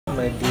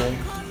my dear?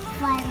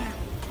 Fine.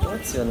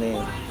 What's your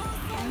name?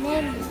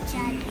 My name is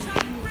Charlie.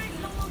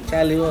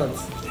 Charlie what?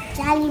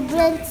 Charlie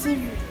Brain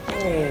TV.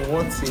 Oh,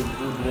 what's a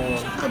good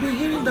one? I've been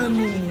hearing that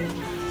name.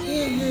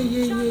 Yeah.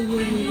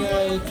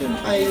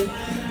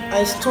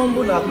 I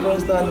stumbled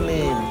across that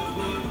name.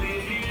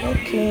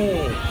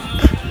 Okay.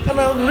 And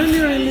I've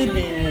really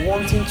been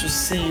wanting to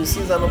see you.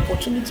 See, it's an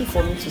opportunity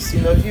for me to see.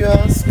 Now,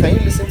 viewers, can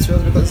you listen to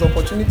us? Because it's an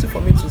opportunity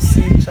for me to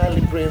see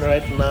Charlie Brain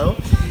right now.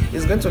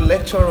 He's going to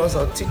lecture us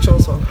or teach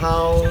us on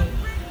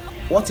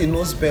what he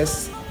knows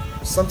best,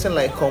 something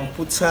like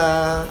computer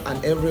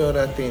and every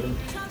other thing.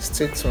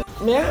 Stay tuned.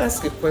 May I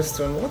ask a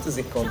question? What is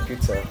a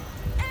computer?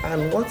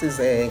 And what is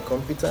a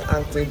computer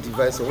output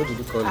device, or what do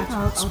you call it?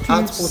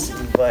 Output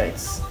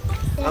device.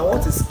 And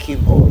what is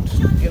keyboard?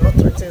 You know,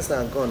 3 things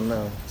are gone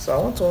now. So I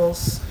want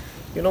us,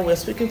 we're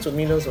speaking to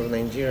millions of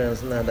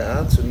Nigerians now that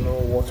have to know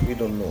what we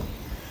don't know.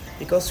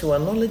 Because you are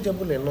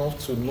knowledgeable enough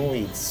to know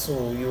it,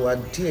 so you are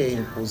there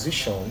in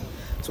position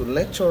to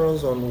lecture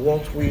us on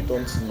what we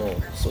don't know.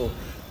 So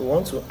we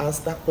want to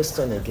ask that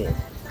question again.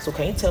 So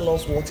can you tell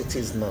us what it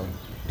is now?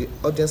 The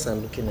audience are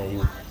looking at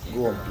you.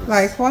 Go on, please.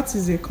 Like, what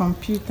is a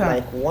computer?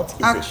 Like, what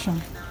is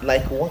action?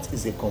 What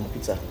is a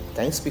computer?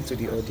 Can you speak to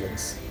the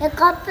audience? A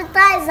computer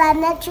is an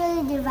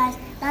electronic device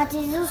that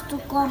is used to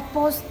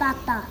compose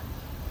data.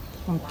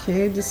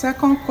 Okay, the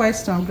second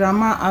question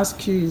Grandma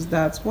asks you is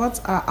that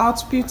what are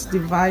output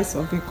device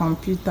of a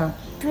computer?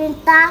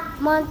 Printer,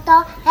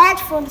 monitor,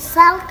 headphone,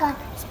 sound card,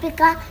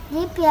 speaker,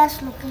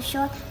 GPS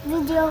location,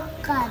 video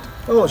card.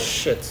 Oh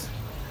shit,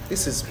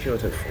 this is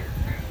beautiful.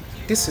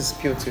 This is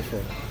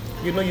beautiful.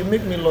 You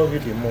make me love you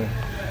the more.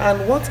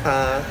 And what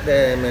are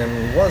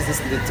what's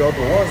this little?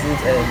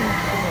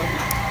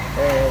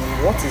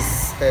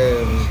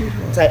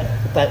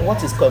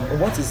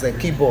 What is a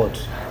keyboard?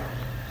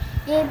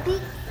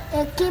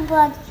 A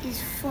keyboard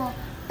is for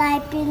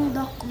typing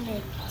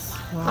documents.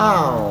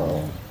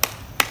 Wow.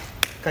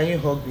 Can you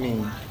hug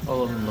me?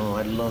 Oh no,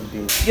 I love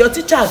this. Your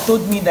teacher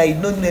told me that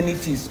you don't know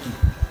anything school.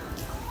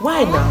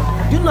 Why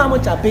now? Do you know how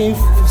much I'm paying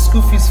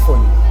school fees for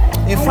you?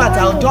 In fact,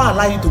 I don't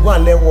allow you to go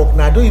and learn work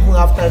now. I don't even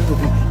have time to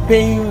be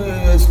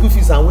paying school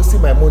fees and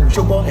wasting my money.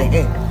 Shobo,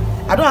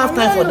 I don't have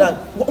time for that.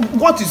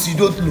 What is you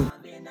don't know?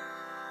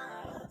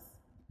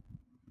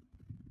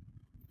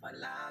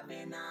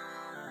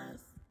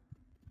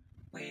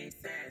 We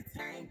said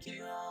thank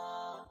you.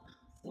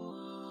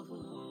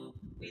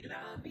 We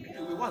love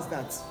you. What's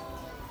that?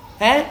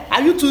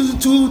 Are you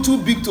too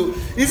big to?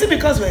 Is it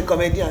because you're a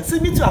comedian? See,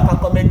 me too, I can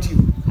comment you.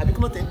 I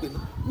become not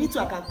me too,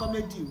 I can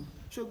comment you.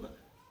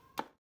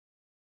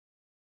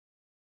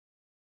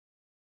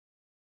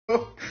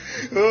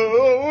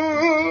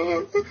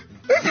 No.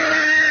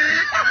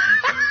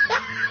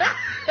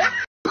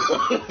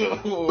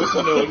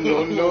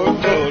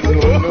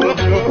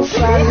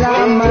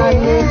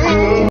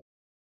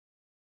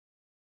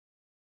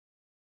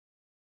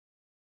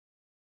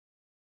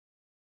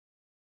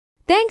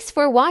 Thanks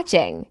for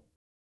watching.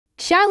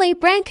 Charlie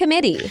Brain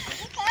Committee.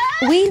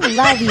 We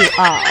love you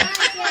all.